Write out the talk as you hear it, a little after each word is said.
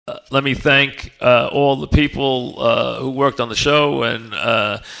let me thank all the people who worked on the show, and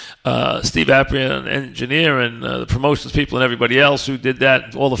Steve Apria, an engineer, and the promotions people and everybody else who did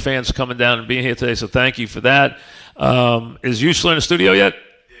that, all the fans coming down and being here today, so thank you for that. Is Huessler in the studio yet?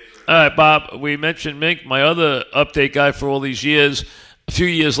 All right, Bob, we mentioned Mink, my other update guy for all these years. A few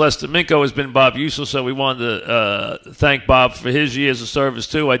years less than Minko has been Bob Huessler, so we wanted to thank Bob for his years of service,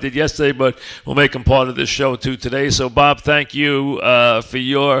 too. I did yesterday, but we'll make him part of this show, too, today. So, Bob, thank you for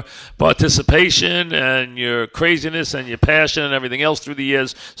your participation and your craziness and your passion and everything else through the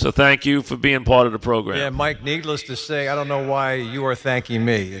years. So thank you for being part of the program. Yeah, Mike, needless to say, I don't know why you are thanking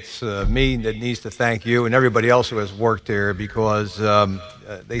me. It's me that needs to thank you and everybody else who has worked here, because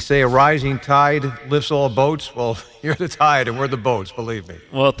they say a rising tide lifts all boats. Well, you're the tide and we're the boats, believe me.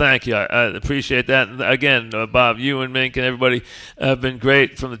 Well, thank you. I appreciate that. And again, Bob, you and Mink and everybody have been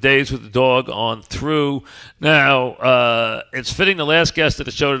great from the days with the dog on through. Now, it's fitting the last guest of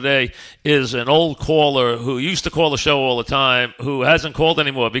the show today is an old caller who used to call the show all the time, who hasn't called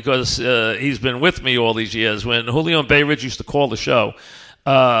anymore because he's been with me all these years. When Julio and Bay Ridge used to call the show,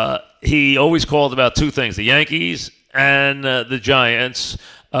 he always called about two things, the Yankees and the Giants,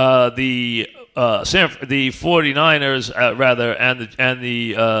 the 49ers rather, and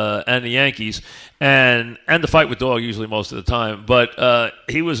the Yankees, and the fight with dog usually most of the time. But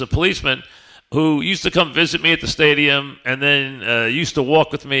he was a policeman who used to come visit me at the stadium, and then used to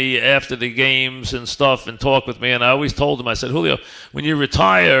walk with me after the games and stuff and talk with me. And I always told him, I said, Julio, when you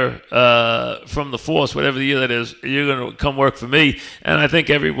retire from the force, whatever the year that is, you're going to come work for me. And I think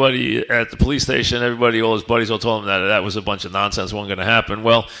everybody at the police station, all his buddies all told him that was a bunch of nonsense, wasn't going to happen.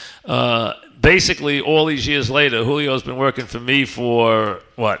 Well, basically, all these years later, Julio's been working for me for,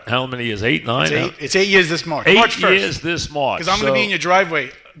 what, how many years? 8, 9? It's 8 years this March. 8 March 1st. years this March. Because I'm going to be in your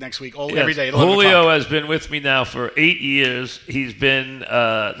driveway next week, every day. Julio has been with me now for 8 years. He's been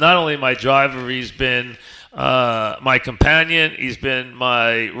not only my driver, he's been my companion, he's been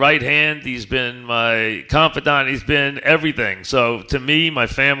my right hand, he's been my confidant, he's been everything. So to me, my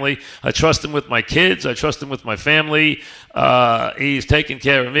family, I trust him with my kids, I trust him with my family. He's taken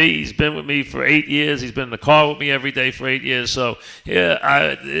care of me. He's been with me for 8 years. He's been in the car with me every day for 8 years. So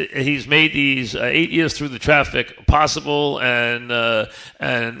yeah, he's made these 8 years through the traffic possible,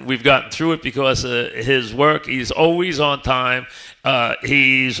 and we've gotten through it because of his work. He's always on time.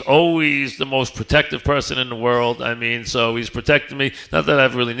 He's always the most protective person in the world. I mean, so he's protected me. Not that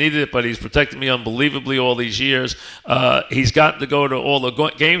I've really needed it, but he's protected me unbelievably all these years. He's gotten to go to all the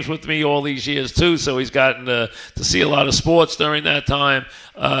games with me all these years, too, so he's gotten to see a lot of sports during that time.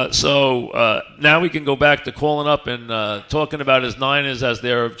 So now we can go back to calling up and talking about his Niners as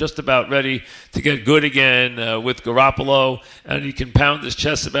they're just about ready to get good again with Garoppolo, and he can pound his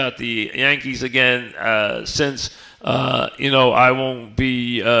chest about the Yankees again since I won't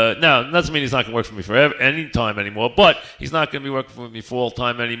be now, that doesn't mean he's not going to work for me forever, any time anymore, but he's not going to be working for me full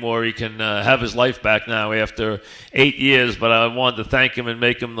time anymore. He can have his life back now after 8 years, but I wanted to thank him and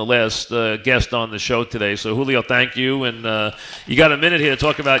make him the last guest on the show today. So, Julio, thank you, and you got a minute here to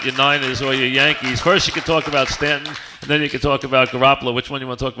talk about your Niners or your Yankees. First, you can talk about Stanton, and then you can talk about Garoppolo. Which one do you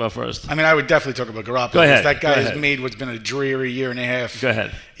want to talk about first? I mean, I would definitely talk about Garoppolo. Go ahead. That guy has made what's been a dreary year and a half. Go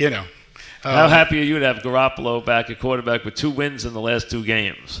ahead. How happy are you to have Garoppolo back at quarterback with 2 wins in the last 2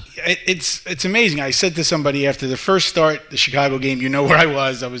 games? It's amazing. I said to somebody after the first start, the Chicago game, you know where I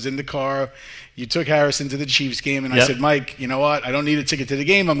was. I was in the car. You took Harrison to the Chiefs game, and I said, Mike, you know what? I don't need a ticket to the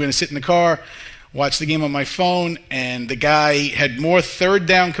game. I'm going to sit in the car, watch the game on my phone, and the guy had more third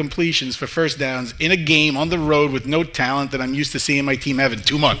down completions for first downs in a game on the road with no talent than I'm used to seeing my team have in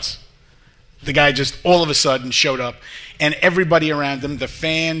 2 months. The guy just all of a sudden showed up, and everybody around him, the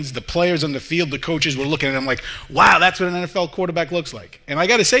fans, the players on the field, the coaches were looking at him like, wow, that's what an NFL quarterback looks like. And I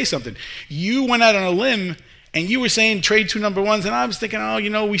got to say something. You went out on a limb, and you were saying trade 2 number ones, and I was thinking,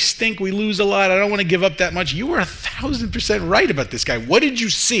 we stink, we lose a lot, I don't want to give up that much. You were 1,000% right about this guy. What did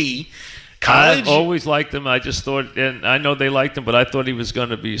you see? College? I always liked him. I just thought, and I know they liked him, but I thought he was going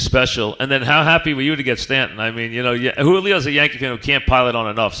to be special. And then how happy were you to get Stanton? I mean, Julio's a Yankee fan who can't pile it on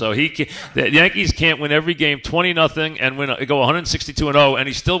enough. So the Yankees can't win every game 20-0 and go 162-0, and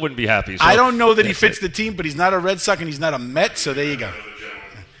he still wouldn't be happy. So, I don't know that he fits the team, but he's not a Red Sox and he's not a Met, so there you go.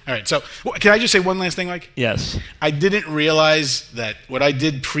 All right, so can I just say one last thing, Mike? Yes. I didn't realize that what I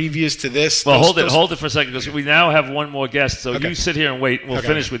did previous to this... Well, hold it for a second, because we now have one more guest, so you sit here and wait, and we'll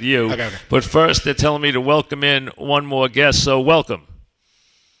finish with you. Okay. But first, they're telling me to welcome in one more guest, so welcome.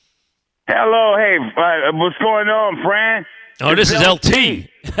 Hello, hey, what's going on, Fran? Oh, this is LT.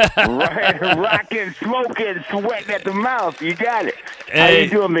 Right, rocking, smoking, sweating at the mouth. You got it. Hey. How you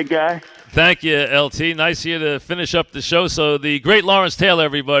doing, big guy? Thank you, LT. Nice here to finish up the show. So the great Lawrence Taylor,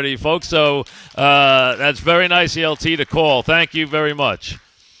 everybody, folks. So that's very nice, LT, to call. Thank you very much.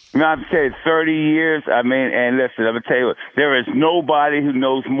 No, I'm saying 30 years. I mean, and listen, I'm going to tell you what, there is nobody who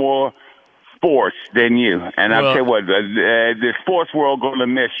knows more sports than you. And I'll tell you what, the sports world going to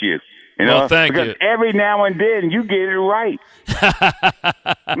miss you. You know, well, thank because you. Every now and then you get it right.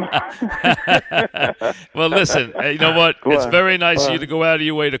 Well, listen, you know what? It's very nice of you to go out of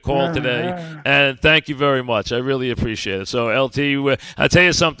your way to call today, and thank you very much. I really appreciate it. So, LT, I'll tell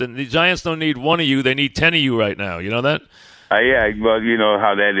you something. The Giants don't need one of you. They need 10 of you right now. You know that? Yeah, well, you know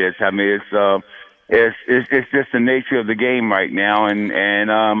how that is. I mean, it's just the nature of the game right now,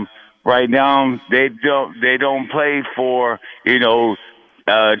 and right now they don't play for, you know,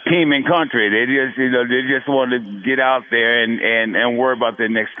 team and country. They just want to get out there and worry about their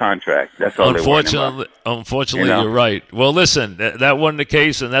next contract. That's all they want. Unfortunately, you're right. Well, listen, that wasn't the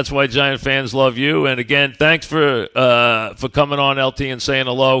case, and that's why Giant fans love you. And again, thanks for coming on, LT, and saying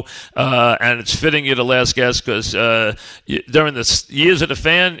hello. And it's fitting you're the last guest because during the years of the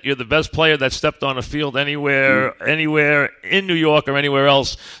fan, you're the best player that stepped on a field anywhere in New York or anywhere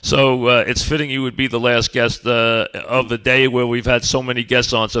else. So it's fitting you would be the last guest of the day where we've had so many guests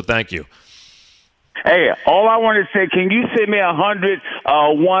on, so thank you. Hey, all I want to say, can you send me 100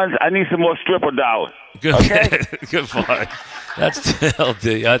 ones? I need some more stripper dollars. Good, okay? Good fight. That's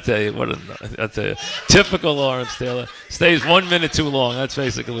LD. I tell you, typical Lawrence Taylor. Stays 1 minute too long. That's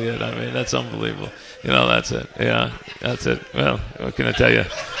basically it. I mean, that's unbelievable. You know, that's it. Yeah, that's it. Well, what can I tell you?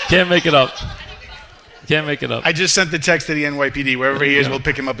 Can't make it up. Can't make it up. I just sent the text to the NYPD. Wherever he is, we'll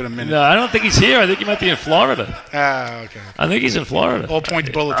pick him up in a minute. No, I don't think he's here. I think he might be in Florida. Okay. I think he's in Florida. All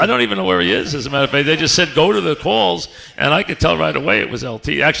points bulletin. I don't even know where he is, as a matter of fact. They just said go to the calls, and I could tell right away it was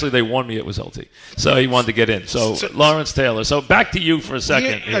LT. Actually, they warned me it was LT. So he wanted to get in. So Lawrence Taylor. So back to you for a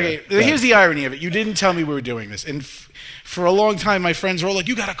second. Here's the irony of it. You didn't tell me we were doing this. And for a long time, my friends were all like,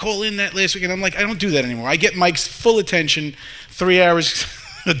 you got to call in that last week. And I'm like, I don't do that anymore. I get Mike's full attention 3 hours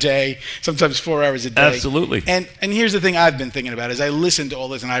a day, sometimes 4 hours a day. Absolutely. And here's the thing I've been thinking about as I listen to all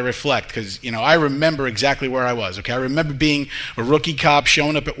this and I reflect, because, you know, I remember exactly where I was, okay? I remember being a rookie cop,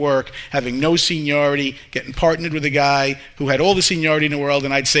 showing up at work, having no seniority, getting partnered with a guy who had all the seniority in the world,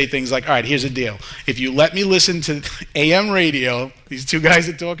 and I'd say things like, all right, here's the deal. If you let me listen to AM radio, these two guys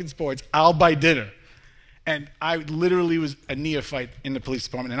that talk in sports, I'll buy dinner. And I literally was a neophyte in the police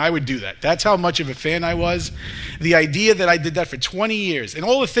department, and I would do that. That's how much of a fan I was. The idea that I did that for 20 years, and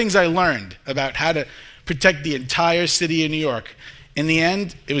all the things I learned about how to protect the entire city of New York, in the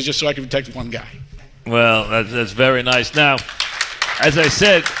end, it was just so I could protect one guy. Well, that's very nice. Now, as I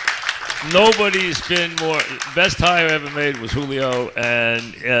said, nobody's been more. Best hire ever made was Julio,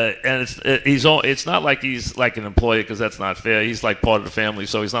 and it's not like he's like an employee, because that's not fair. He's like part of the family,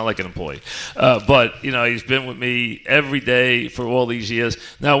 so he's not like an employee. But you know, he's been with me every day for all these years.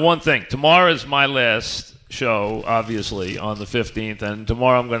 Now, one thing: tomorrow is my last show, obviously, on the 15th, and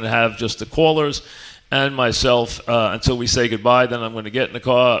tomorrow I'm going to have just the callers and myself until we say goodbye. Then I'm going to get in the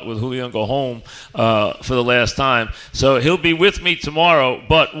car with Julio and go home for the last time. So he'll be with me tomorrow.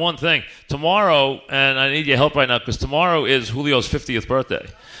 But one thing, tomorrow, and I need your help right now, because tomorrow is Julio's 50th birthday.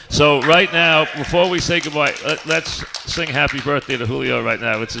 So right now, before we say goodbye, let's sing happy birthday to Julio right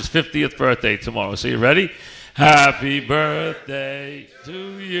now. It's his 50th birthday tomorrow. So you ready? Happy birthday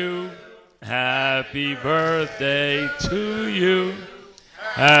to you. Happy birthday to you.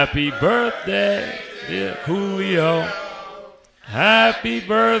 Happy birthday, dear Julio. Happy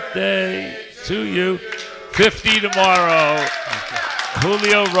birthday to you. 50 tomorrow.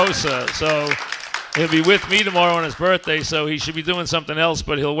 Julio Rosa. So he'll be with me tomorrow on his birthday, so he should be doing something else,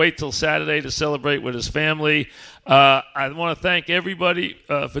 but he'll wait till Saturday to celebrate with his family. I want to thank everybody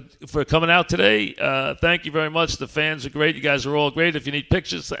for coming out today. Thank you very much. The fans are great. You guys are all great. If you need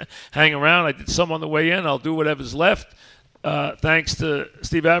pictures, hang around. I did some on the way in. I'll do whatever's left. Thanks to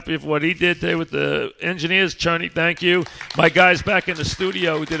Steve Apria for what he did today with the engineers. Cherney, thank you. My guys back in the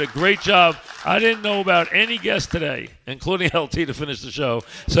studio who did a great job. I didn't know about any guest today, including LT to finish the show.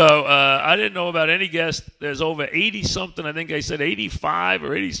 So I didn't know about any guest. There's over 80-something. I think I said 85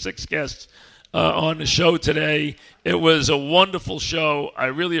 or 86 guests on the show today. It was a wonderful show. I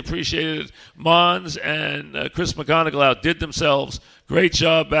really appreciated it. Mons and Chris McGonigal outdid themselves. Great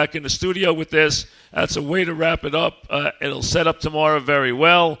job back in the studio with this. That's a way to wrap it up. It'll set up tomorrow very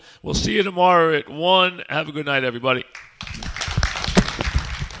well. We'll see you tomorrow at 1. Have a good night, everybody.